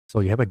So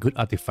you have a good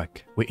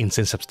artifact with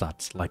insane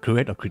substats like crit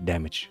rate or crit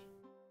damage.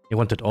 You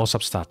wanted all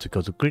substats to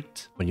go to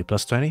crit when you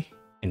plus 20,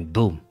 and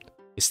boom,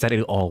 instead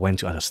it all went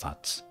to other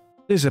stats.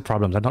 This is a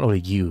problem that not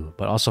only you,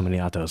 but also many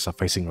others are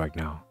facing right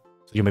now.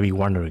 So you may be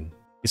wondering,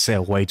 is there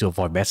a way to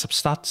avoid bad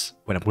substats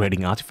when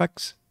upgrading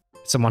artifacts?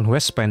 As someone who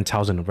has spent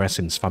thousands of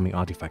resins farming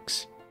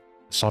artifacts,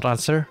 the short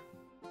answer?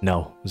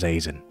 No, there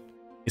isn't.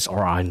 It's all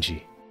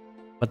RNG.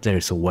 But there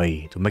is a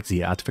way to make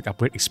the artifact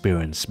upgrade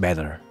experience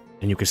better,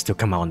 and you can still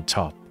come out on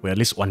top with at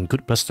least one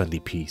good plus 20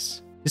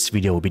 piece. This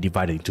video will be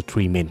divided into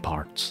 3 main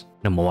parts.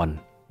 Number 1,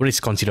 what is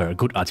considered a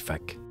good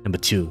artifact. Number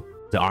 2,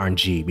 the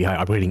RNG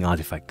behind upgrading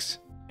artifacts.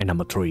 And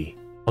number 3,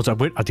 how to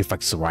upgrade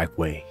artifacts the right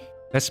way.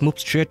 Let's move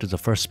straight to the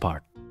first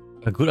part.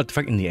 A good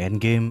artifact in the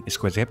endgame is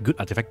going to have good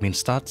artifact main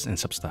stats and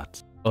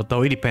substats.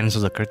 Although it depends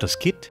on the character's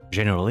kit,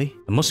 generally,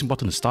 the most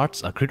important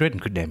stats are crit rate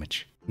and crit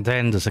damage.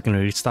 Then the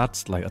secondary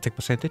stats like attack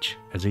percentage,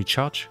 energy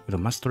charge, with a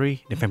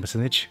mastery, defense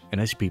percentage,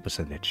 and HP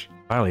percentage.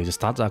 Finally, the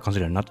stats are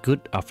considered not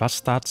good are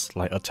fast stats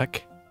like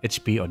attack,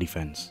 HP, or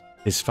defense.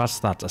 These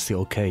fast stats are still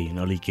okay in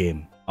early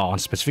game, or on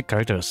specific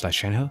characters like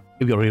Shenhe,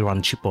 if you already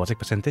run triple attack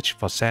percentage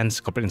for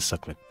Sans, Goblet, and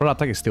Circlet. Pro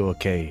attack is still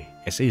okay,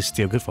 as it is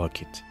still good for a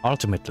kit.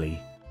 Ultimately,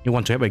 you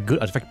want to have a good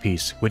artifact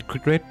piece with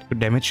crit rate, crit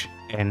damage,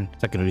 and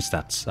secondary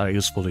stats that are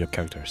useful to your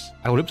characters.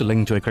 I will leave the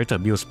link to a character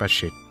build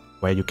spreadsheet,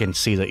 where you can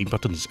see the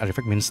important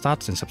artifact main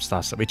stats and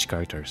substats of each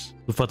characters.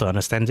 To further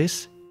understand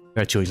this,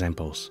 here are 2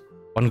 examples.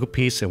 One good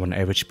piece and one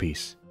average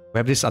piece. We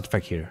have this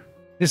artifact here.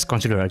 This is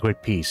considered a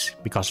great piece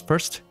because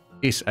first,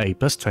 it's a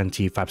plus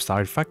 20 5-star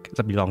artifact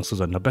that belongs to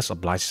the Noblesse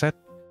Oblige set,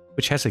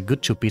 which has a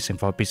good 2-piece and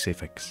 4-piece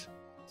effects.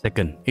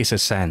 Second, it's a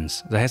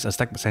Sans that has a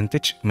stack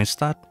percentage main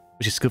stat,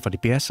 which is good for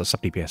DPS or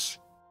sub DPS.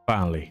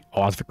 Finally,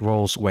 all artifact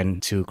rolls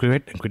went to crit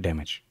rate and crit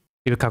damage.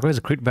 If you calculate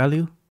the crit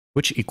value,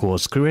 which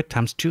equals crit rate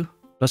times 2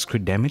 plus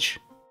crit damage,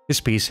 this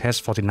piece has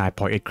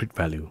 49.8 crit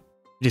value.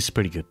 It is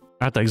pretty good.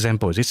 Another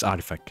example is this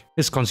artifact.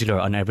 It's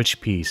considered an average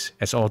piece,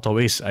 as although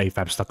it is a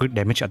 5-star crit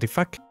damage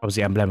artifact of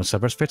the Emblem of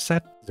Server's Fate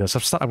set, the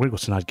substat upgrade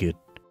was not good.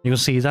 You can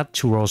see that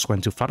 2 rolls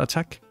went to flat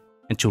attack,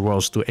 and 2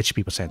 rolls to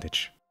HP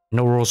percentage.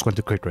 No rolls went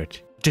to crit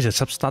rate, which is a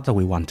substat that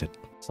we wanted.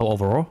 So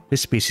overall,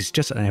 this piece is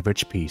just an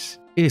average piece.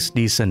 It is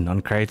decent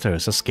on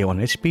characters that scale on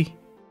HP,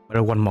 but I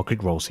want more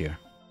crit rolls here.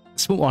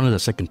 Let's move on to the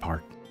second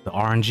part, the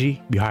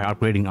RNG behind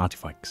upgrading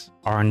artifacts.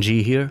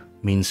 RNG here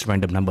means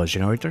random number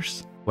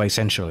generators, where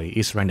essentially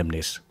is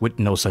randomness with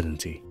no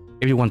certainty.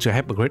 If you want to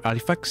have great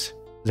artifacts,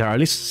 there are at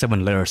least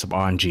 7 layers of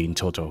RNG in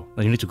total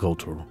that you need to go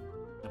through.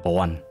 Number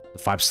 1, the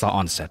 5-star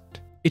onset.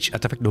 Each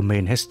artifact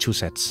domain has 2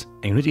 sets,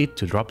 and you need it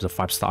to drop the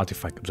 5-star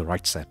artifact of the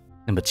right set.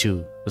 Number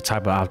 2, the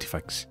type of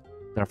artifacts.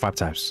 There are 5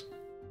 types: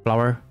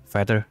 flower,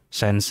 feather,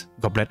 sans,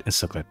 goblet, and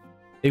circlet.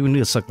 If you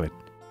need a circlet,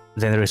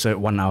 then there is a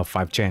 1 out of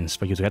 5 chance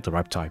for you to get the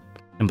right type.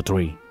 Number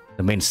 3,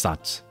 the main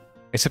stats.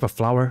 Except for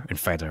flower and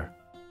feather,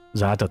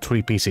 the other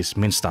 3 pieces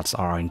main stats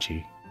are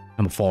RNG.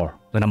 Number 4,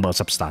 the number of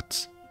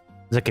substats.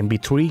 There can be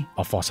 3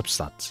 or 4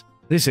 substats.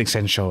 This is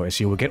essential as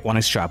you will get 1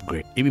 extra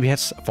upgrade if it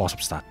has 4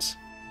 substats.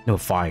 Number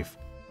 5,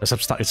 the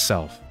substat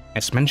itself.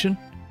 As mentioned,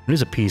 it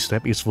is a piece to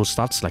have useful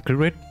stats like crit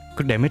rate,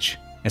 crit damage,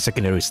 and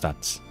secondary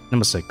stats.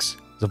 Number 6,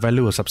 the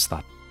value of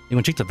substat. You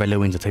can check the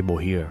value in the table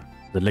here.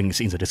 The link is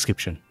in the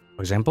description.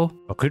 For example,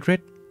 for crit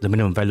rate, the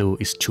minimum value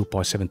is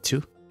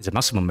 2.72. The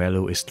maximum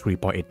value is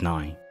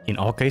 3.89. In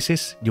all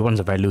cases, you want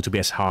the value to be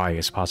as high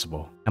as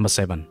possible. Number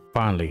 7.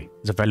 Finally,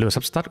 the value of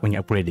substat when you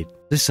upgrade it.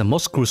 This is the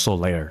most crucial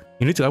layer.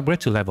 You need to upgrade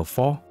to level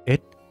 4,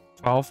 8,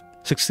 12,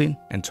 16,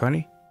 and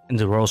 20, and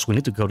the rolls will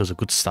need to go to the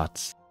good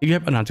stats. If you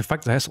have an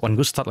artifact that has 1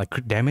 good stat like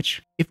crit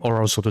damage, if all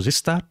rolls go to this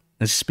stat,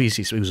 then this piece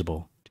is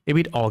usable. If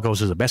it all goes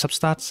to the best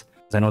substats,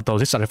 then although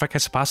this artifact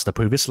has passed the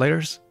previous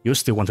layers, you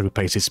still want to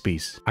replace this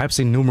piece. I have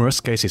seen numerous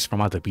cases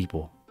from other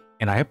people,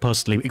 and I have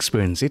personally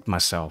experienced it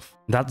myself,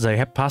 that they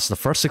have passed the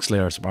first 6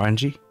 layers of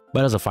RNG,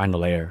 but as a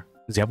final layer,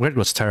 the upgrade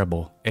was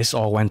terrible, it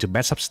all went to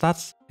bad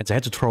substats, and they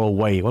had to throw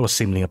away what was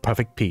seemingly a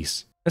perfect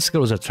piece. Let's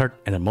go to the third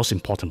and the most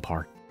important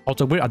part, how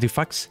to upgrade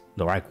artifacts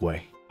the right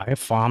way. I have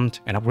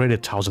farmed and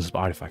upgraded thousands of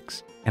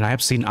artifacts, and I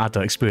have seen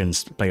other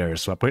experienced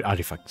players who upgrade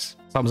artifacts.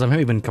 Some of them have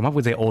even come up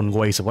with their own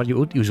ways of what you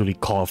would usually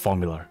call a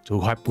formula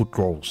to have good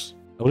rolls.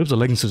 I will leave the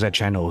links to their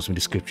channels in the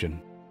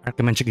description. I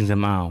recommend checking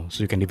them out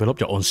so you can develop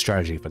your own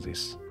strategy for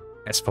this.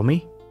 As for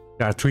me,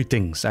 there are 3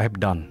 things I have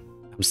done,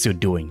 I'm still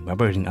doing by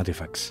upgrading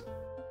artifacts.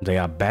 They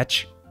are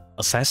batch,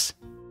 assess,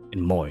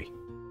 and moy.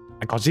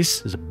 I call this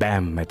the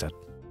BAM method.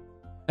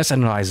 Let's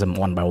analyze them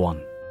one by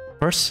one.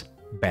 First,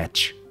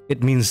 batch.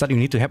 It means that you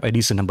need to have a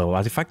decent number of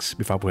artifacts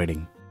before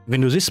upgrading. You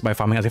can do this by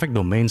farming artifact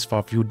domains for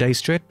a few days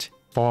straight,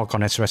 4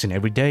 condensed resin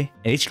every day,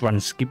 and each run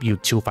gives you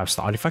 2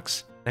 5-star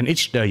artifacts, and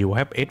each day you will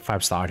have 8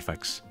 5-star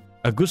artifacts.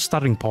 A good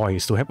starting point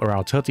is to have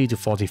around 30 to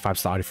 40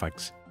 5-star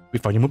artifacts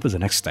before you move to the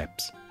next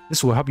steps.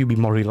 This will help you be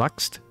more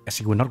relaxed, as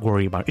you will not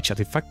worry about each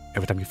artifact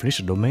every time you finish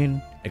the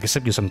domain, and can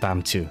save you some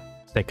time too.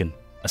 Second,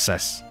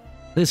 assess.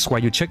 This is why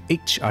you check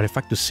each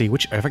artifact to see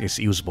which artifact is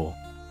usable,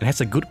 and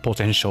has a good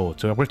potential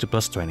to upgrade to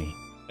plus 20.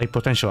 A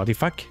potential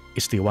artifact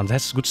is the one that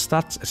has good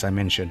stats as I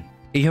mentioned,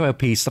 If you have a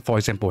piece that, for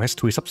example, has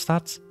 3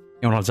 substats,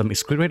 and one of them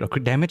is crit rate or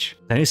crit damage,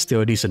 then it's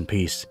still a decent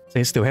piece.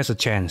 Then it still has a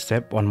chance to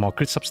have one more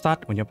crit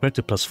substat when you upgrade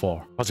to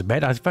 +4. For the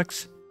bad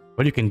artifacts,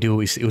 what you can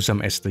do is use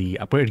them as the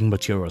upgrading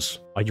materials,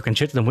 or you can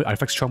trade them with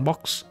artifact strong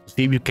box to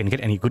see if you can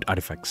get any good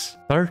artifacts.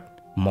 Third,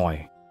 moi.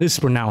 This is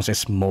pronounced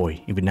as moi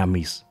in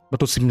Vietnamese. But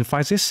to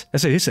simplify this,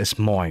 let's say this as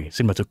moi,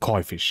 similar to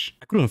koi fish.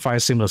 I couldn't find a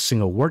similar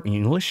single word in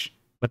English,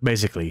 but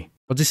basically,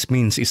 what this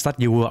means is that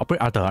you will upgrade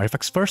other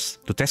artifacts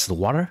first to test the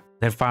water,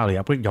 then finally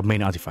upgrade your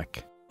main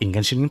artifact. In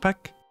Genshin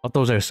Impact,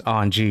 although there's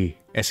RNG,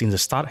 as in the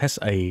start has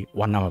a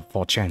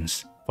 1/4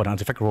 chance for the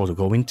artifact roll to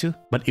go into,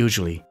 but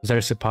usually there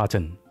is a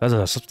pattern that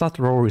the substat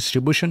roll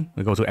distribution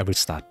will go to every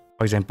stat.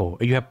 For example,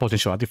 if you have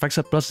potential artifacts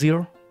at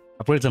 +0,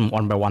 upgrade them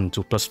one by one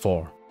to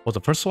 +4. For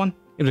the first one,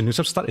 if the new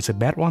substat is a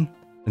bad one,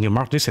 then you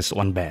mark this as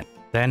 1 bad.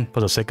 Then for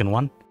the second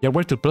one, you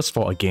upgrade to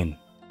 +4 again.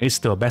 If it's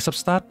still a bad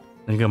substat,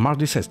 then you can mark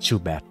this as 2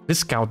 bad.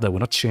 This counter will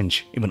not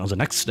change even on the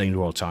next day in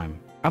roll time.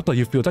 After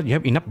you feel that you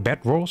have enough bad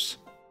rolls,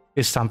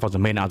 it's time for the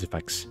main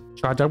artifacts.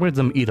 Try to upgrade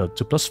them either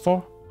to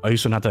 +4 or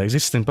use another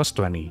existing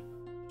 +20.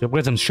 To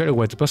upgrade them straight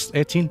away to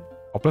 +18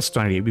 or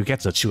 +20 if you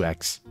get the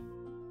 2x.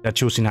 There are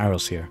 2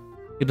 scenarios here.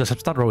 If the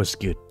substat roll is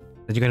good,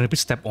 then you can repeat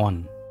step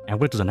 1 and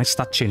upgrade to the next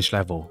stat change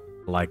level,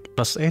 like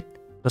 +8,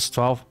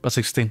 +12,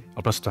 +16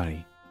 or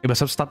 +20. If the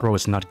substat roll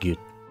is not good,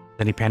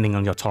 then depending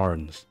on your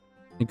tolerance,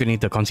 you can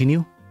either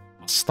continue,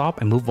 or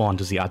stop and move on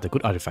to the other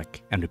good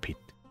artifact and repeat.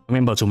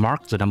 Remember to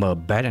mark the number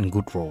of bad and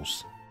good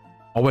rolls.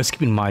 Always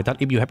keep in mind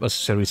that if you have a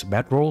series of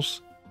bad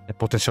rolls, then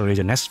potentially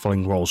the next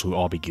following rolls will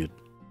all be good.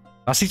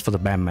 That's it for the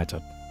BAM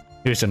method.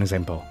 Here's an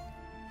example.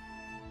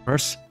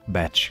 First,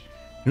 badge.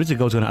 You need to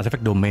go to an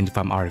artifact domain to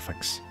farm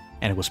artifacts,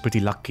 and it was pretty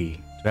lucky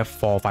to have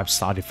 4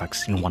 5-star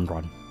artifacts in one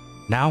run.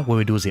 Now we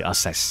will do the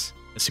assess.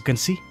 As you can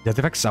see, the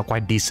artifacts are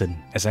quite decent,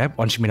 as I have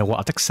 1 Shimina Wall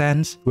Attack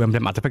Sands, 2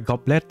 Emblem Artifact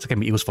Goblet that can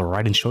be used for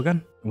Raiden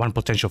Shogun, 1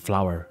 Potential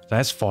Flower that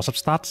has 4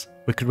 substats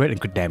with crit rate and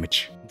crit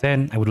damage.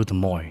 Then I will do the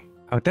moi.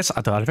 I will test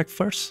other artifact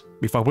first,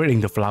 before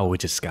upgrading the flower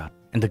which is got,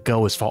 and the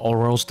goal is for all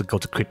rolls to go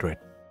to crit rate.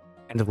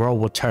 And the roll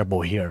was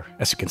terrible here,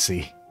 as you can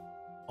see.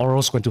 All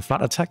rolls went to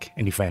flat attack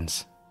and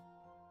defense.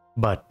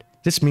 But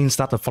this means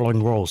that the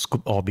following rolls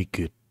could all be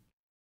good.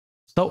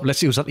 So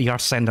let's use that ER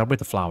sender with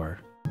the flower.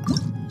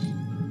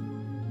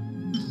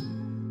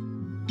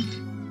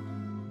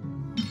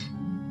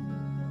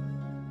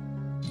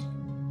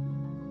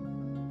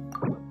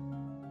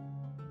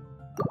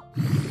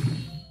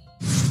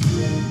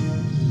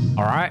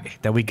 Alright,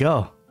 there we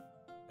go.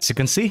 As you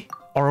can see,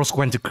 all rolls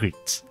went to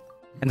crits.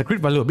 And the crit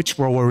value of each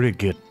roll were really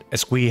good,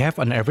 as we have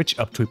an average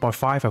of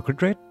 3.5 for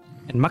crit rate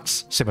and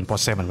max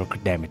 7.7 for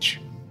crit damage.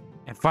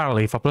 And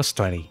finally, for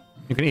 +20,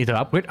 you can either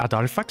upgrade other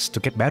artifacts to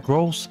get bad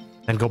rolls,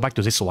 then go back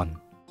to this one.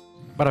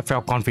 But I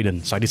felt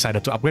confident, so I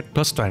decided to upgrade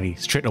 +20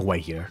 straight away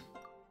here.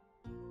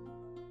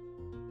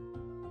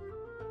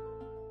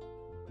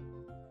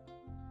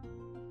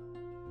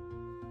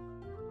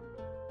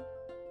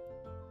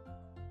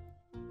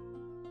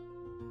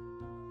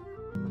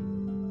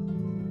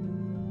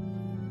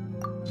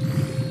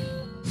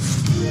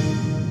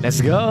 Let's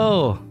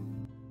go!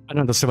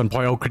 Another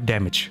 7.0 crit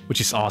damage,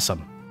 which is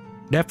awesome.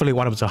 Definitely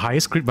one of the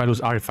highest crit values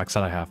artifacts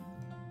that I have.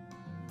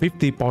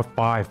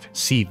 50.5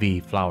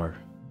 CV flower.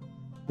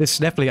 This is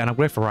definitely an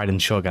upgrade for Raiden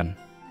Shogun.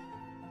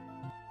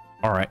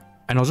 Alright,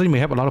 I know that you may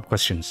have a lot of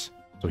questions,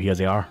 so here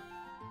they are.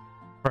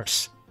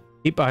 First,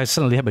 if I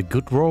suddenly have a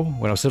good roll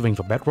when I was looking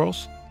for bad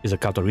rolls, is the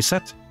counter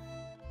reset?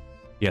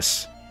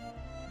 Yes.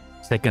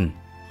 Second,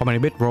 how many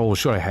bad rolls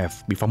should I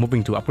have before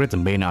moving to upgrade the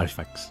main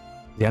artifacts?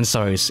 The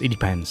answer is it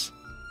depends.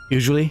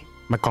 Usually,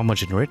 my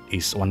conversion rate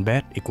is 1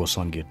 bad equals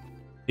 1 good.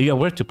 If you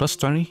upgrade to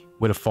 +20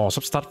 with a 4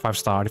 substat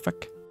 5-star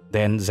artifact,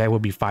 then there will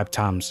be 5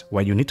 times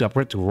where you need to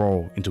upgrade to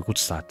roll into good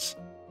stats.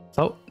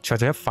 So try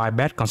to have 5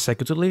 bad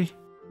consecutively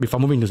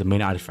before moving to the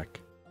main artifact.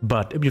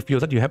 But if you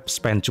feel that you have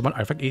spent too much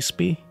artifact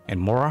HP and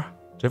Mora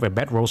to have a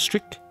bad roll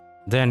streak,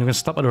 then you can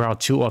stop at around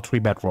 2 or 3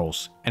 bad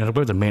rolls and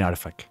upgrade the main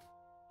artifact.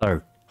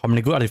 Third, how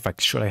many good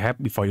artifacts should I have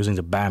before using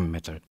the BAM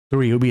method?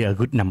 3 will be a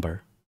good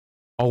number.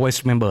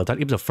 Always remember that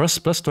if the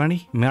first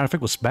 +20 main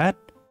artifact was bad,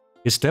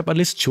 you still have at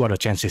least 2 other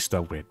chances to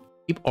upgrade.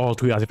 If all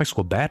 3 artifacts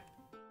were bad,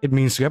 it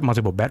means you have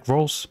multiple bad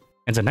rolls,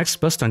 and the next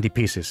 +20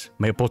 pieces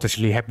may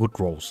potentially have good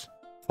rolls.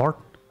 Fourth,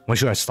 when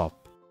should I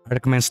stop? I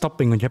recommend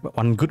stopping when you have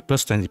 1 good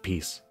 +20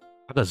 piece.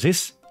 After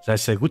this,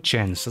 there's a good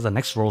chance that the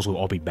next rolls will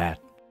all be bad.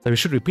 So you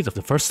should repeat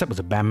the first step of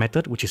the BAM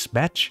method, which is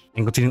batch,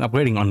 and continue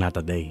upgrading on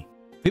another day.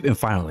 Fifth and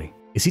finally,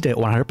 is it a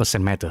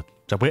 100% method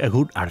to upgrade a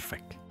good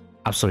artifact?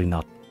 Absolutely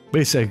not. But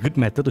it's a good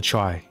method to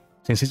try,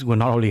 since it will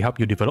not only help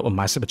you develop a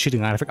mindset of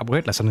cheating artifact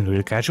upgrade like something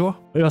really casual,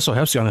 but it also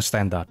helps you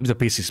understand that if the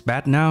piece is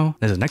bad now,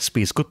 then the next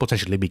piece could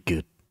potentially be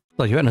good.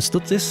 So you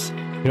understood this?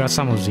 Here are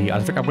some of the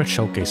artifact upgrade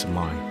showcase of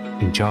mine.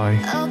 Enjoy!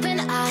 Open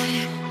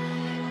eye,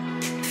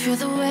 feel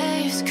the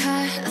waves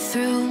cut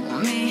through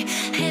me,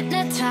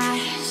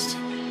 hypnotized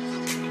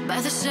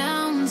by the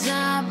sounds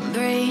I'm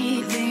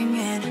breathing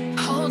in.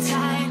 Hold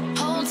tight,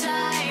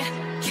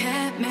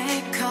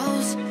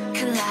 chemicals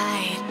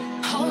collide.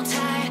 Hold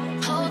tight,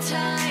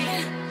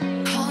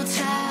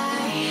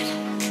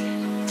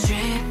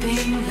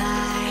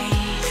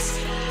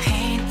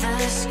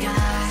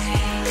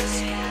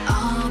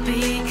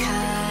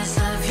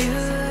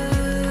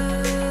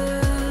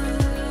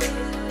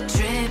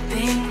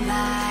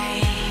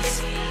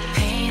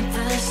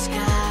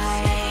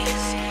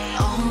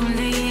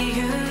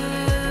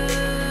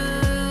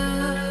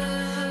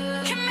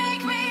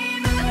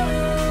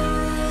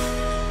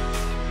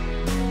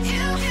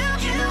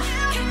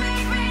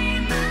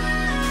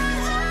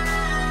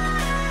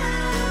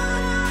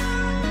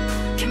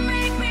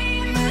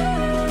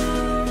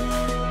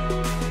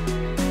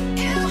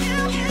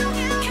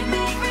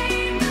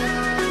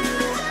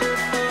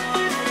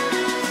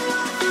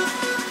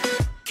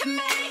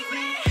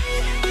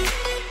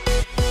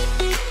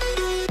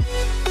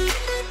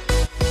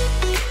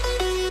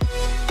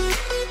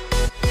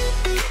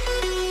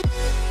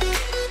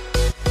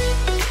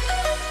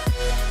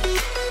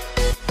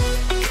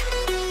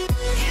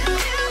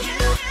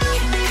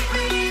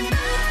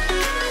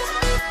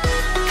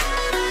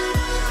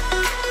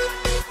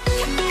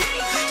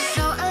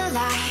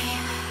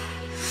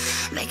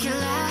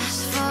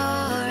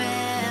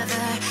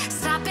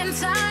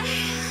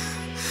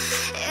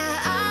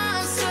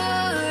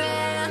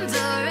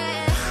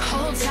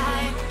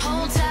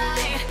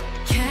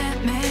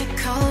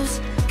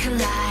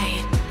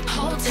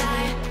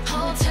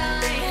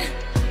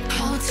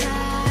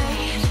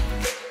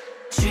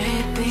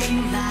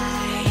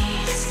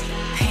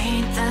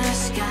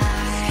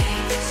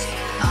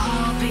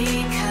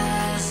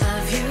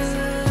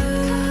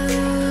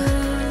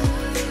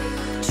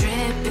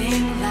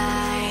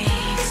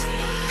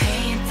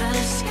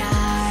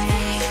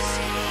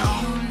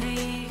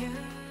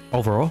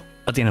 Overall,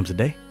 at the end of the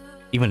day,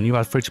 even if you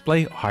are free to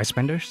play or high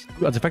spenders,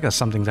 good artifacts are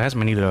something that has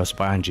many layers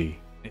by RNG.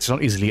 It's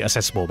not easily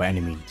accessible by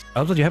any means. I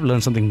hope that you have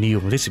learned something new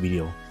from this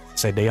video.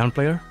 As a day one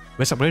player,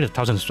 we have upgraded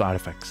thousands of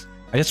artifacts.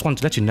 I just want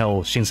to let you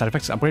know, since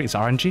artifacts upgrade is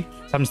RNG,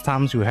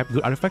 sometimes you have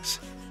good artifacts,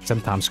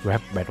 sometimes you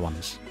have bad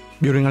ones.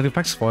 Building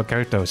artifacts for a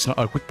character is not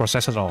a quick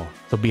process at all,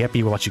 so be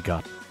happy with what you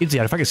got. If the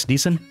artifact is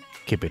decent,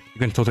 keep it. You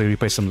can totally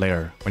replace some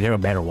layer when you have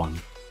a better one.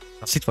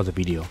 That's it for the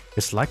video.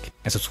 Just like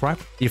and subscribe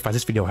if you find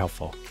this video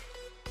helpful.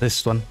 This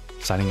is Tuan,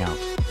 signing out.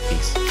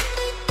 Peace.